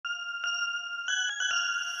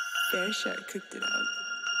Fair Share cooked it up.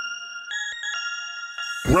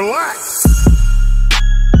 Relax.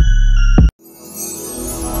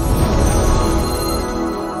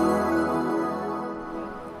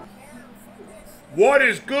 What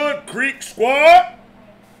is good, Creek Squad?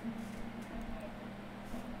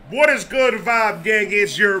 What is good, Vibe Gang?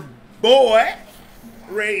 It's your boy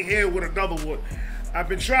right here with another one. I've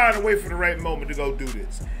been trying to wait for the right moment to go do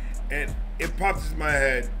this, and it popped into my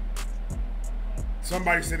head.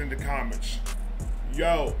 Somebody said in the comments,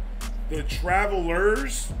 yo, the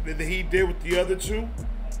Travelers that he did with the other two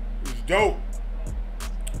was dope.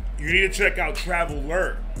 You need to check out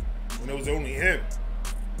Traveler when it was only him.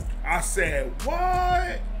 I said,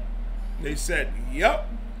 what? They said, yep.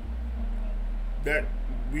 That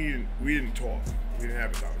we didn't talk. We didn't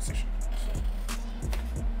have a conversation.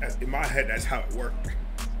 So, in my head, that's how it worked.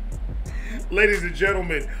 Ladies and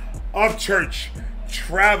gentlemen, Upchurch,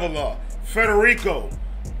 Traveler, Federico,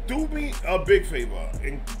 do me a big favor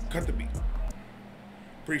and cut the beat.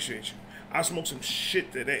 Appreciate you. I smoked some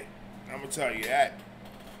shit today. I'm gonna tell you that.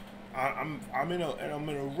 I'm in a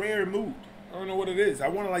rare mood. I don't know what it is. I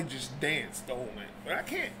want to like just dance the whole night, but I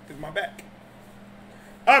can't because my back.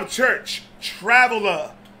 Upchurch,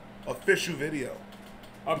 Traveler, official video.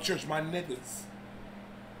 Upchurch, my niggas.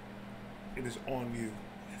 It is on you.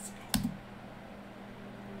 Let's go.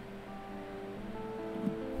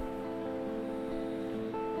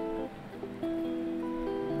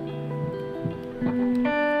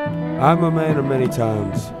 I'm a man of many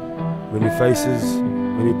times, many faces,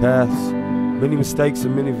 many paths, many mistakes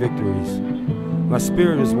and many victories. My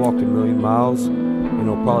spirit has walked 1,000,000 miles, and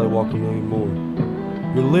it'll probably walk 1,000,000 more.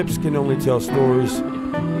 Your lips can only tell stories,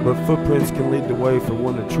 but footprints can lead the way for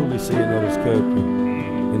one to truly see another's character.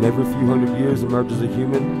 And every few hundred years emerges a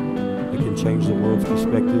human that can change the world's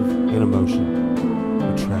perspective and emotion.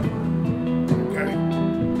 A traveler.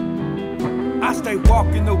 I stay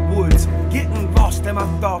walking the woods, getting lost in my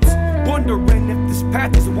thoughts, wondering if this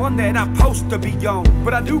path is the one that I'm supposed to be on.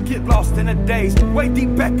 But I do get lost in a daze, way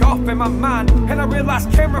deep back off in my mind, and I realize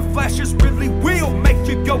camera flashes really will make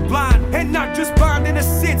you go blind. And not just blind in a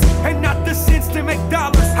sense, and not the sense to make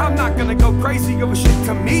dollars. I'm not gonna go crazy over shit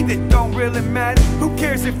to me that don't really matter. Who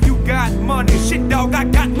cares if you got money? Shit, dog, I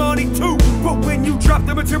got money too. But when you drop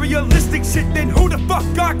the materialistic shit, then who the fuck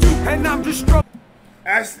are you? And I'm just struggling.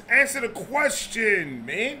 Answer the question,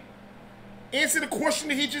 man. Answer the question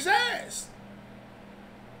that he just asked.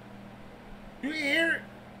 You didn't hear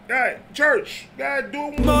it? Church, gotta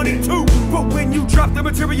do money too. But when you drop the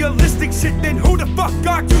materialistic shit, then who the fuck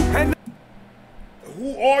are you? And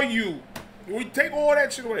who are you? We take all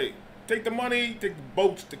that shit away. Take the money, take the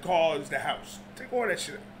boats, the cars, the house. Take all that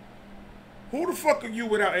shit away. Who the fuck are you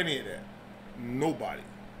without any of that? Nobody.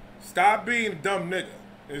 Stop being a dumb nigga.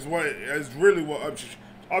 Is really what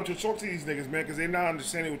Upchurch talk to these niggas, man, because they're not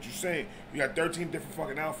understanding what you're saying. You got 13 different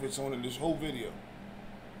fucking outfits on in this whole video.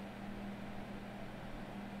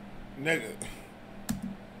 Nigga.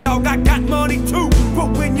 I got money too,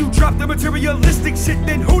 but when you drop the materialistic shit,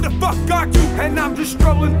 then who the fuck are you? And I'm just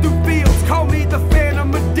strolling through fields, call me the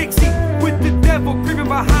Phantom of Dixie, with the devil creeping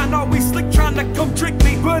behind, always slick trying to come trick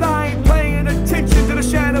me. But I ain't paying attention to the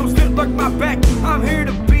shadows that lurk my back. I'm here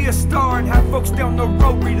to be a star and have folks down the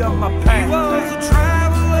road read up my path. He was a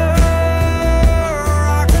traveler, a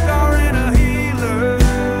rock star and a healer.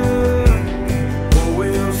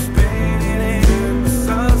 We'll spin it in the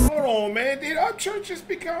sun. Hold on, man. Did Upchurch just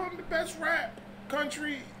become the best rap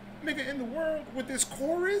country nigga in the world with this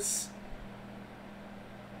chorus?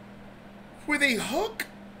 With a hook?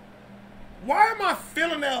 Why am I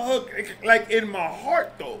feeling that hook like in my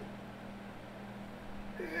heart though?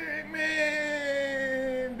 Hey,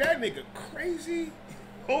 man, that nigga crazy.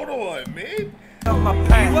 Hold on, man. He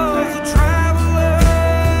was a traveler,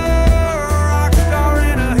 a rock star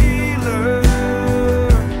and a healer.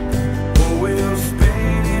 We'll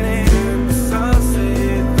spin it in the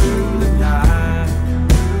sunset through the night,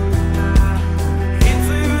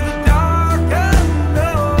 into the dark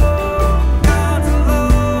unknown, guns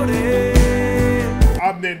loaded.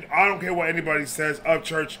 I don't care what anybody says.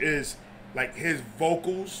 Upchurch is like his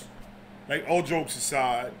vocals, like all jokes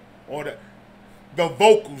aside, all that. The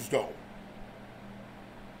vocals though.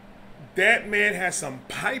 That man has some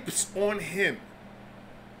pipes on him,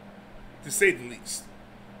 to say the least.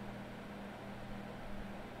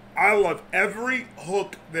 I love every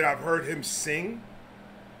hook that I've heard him sing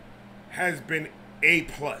has been A+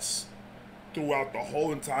 throughout the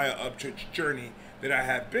whole entire Upchurch journey that I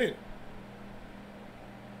have been.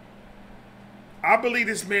 I believe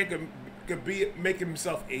this man could be making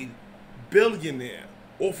himself a billionaire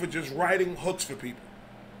off of just writing hooks for people.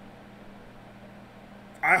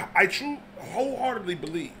 I wholeheartedly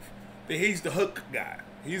believe that he's the hook guy.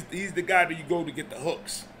 He's the guy that you go to get the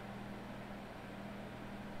hooks.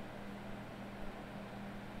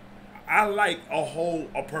 I like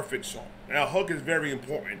a perfect song. Now, a hook is very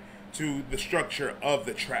important to the structure of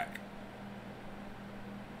the track.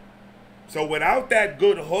 So without that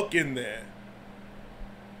good hook in there,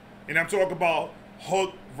 and I'm talking about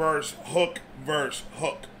hook, verse, hook, verse,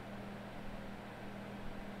 hook.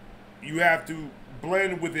 You have to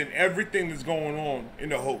blend within everything that's going on in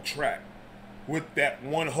the whole track with that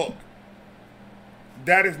one hook.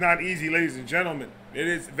 That is not easy, ladies and gentlemen. It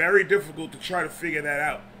is very difficult to try to figure that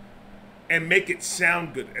out and make it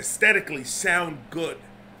sound good, aesthetically sound good.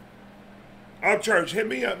 Upchurch, hit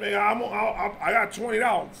me up, man. I got $20.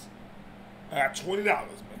 I got $20, man.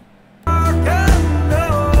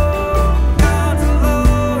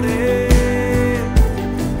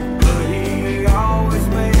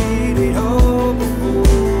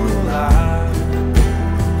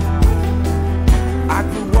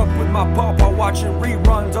 My papa watching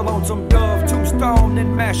reruns alone some Dove, Tombstone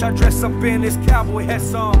and MASH. I dress up in his cowboy hat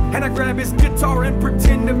song, and I grab his guitar and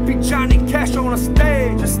pretend to be Johnny Cash on a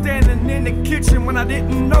stage. Just standing in the kitchen when I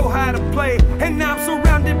didn't know how to play. And now I'm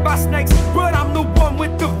surrounded by snakes, but I'm the one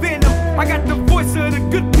with the venom. I got the voice of the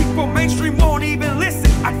good people, mainstream won't even listen.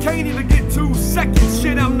 I can't even get 2 seconds,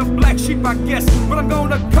 shit, I'm the black sheep I guess. But I'm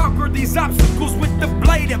gonna conquer these obstacles with the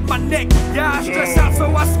blade at my neck. Yeah, I stress out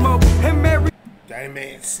so I smoke and marry. That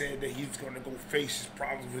man said that he's gonna go face his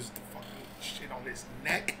problems with the fucking shit on his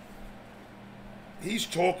neck. He's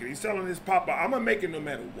talking. He's telling his papa, I'm gonna make it no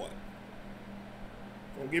matter what.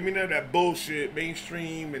 Don't give me none of that bullshit,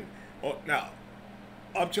 mainstream and now.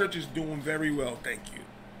 Upchurch is doing very well, thank you.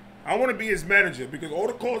 I want to be his manager because all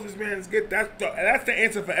the calls this man's get, that's the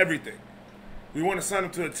answer for everything. We want to sign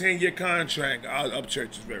him to a 10-year contract.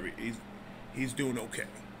 Upchurch is he's doing okay.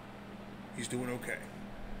 He's doing okay.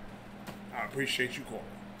 I appreciate you calling,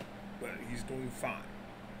 but he's doing fine.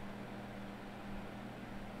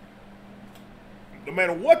 No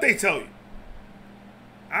matter what they tell you,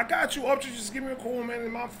 I got you, Upchurch. Just give me a call, man.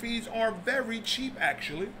 And my fees are very cheap,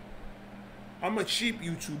 actually. I'm a cheap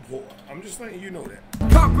YouTube whore. I'm just letting you know that.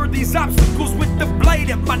 Conquer these obstacles with the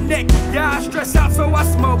blade at my neck. Yeah, I stress out so I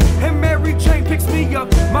smoke, and Mary Jane picks me up.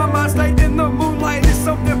 My mind stayed in the moonlight, is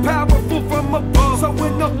something powerful from above. So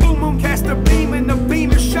when the full moon casts a beam and the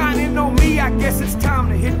beam is shining on me, I guess it's time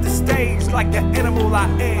to hit the stage like the animal I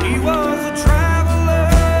am. He was a traveler,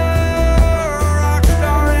 rock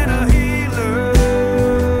star and a healer.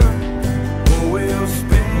 Wheel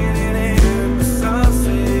spinning in the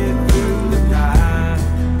sunset through the night.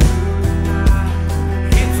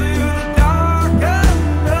 Into the dark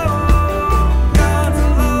unknown, guns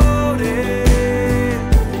are loaded,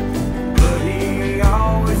 but he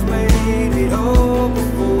always made it home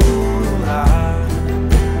before the light.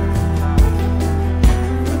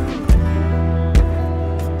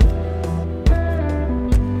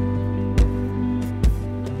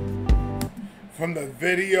 From the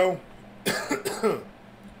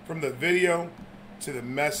video to the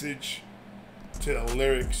message to the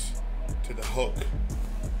lyrics to the hook,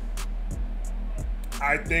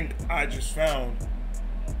 I think I just found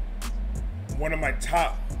one of my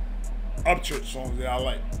top Upchurch songs that I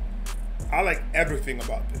like. I like everything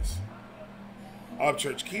about this.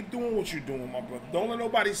 Upchurch, keep doing what you're doing, my brother. Don't let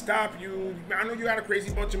nobody stop you. I know you got a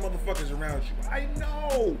crazy bunch of motherfuckers around you. I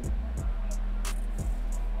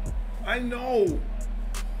know.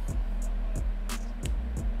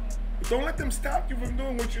 But don't let them stop you from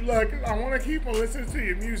doing what you like. I want to keep on listening to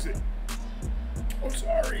your music. I'm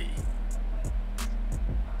sorry.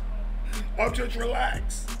 Upchurch,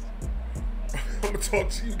 relax. I'm gonna talk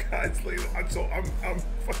to you guys later. I'm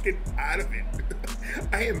fucking out of it.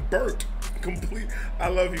 I am burnt. Complete. I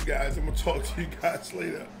love you guys. I'm gonna talk to you guys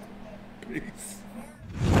later. Peace.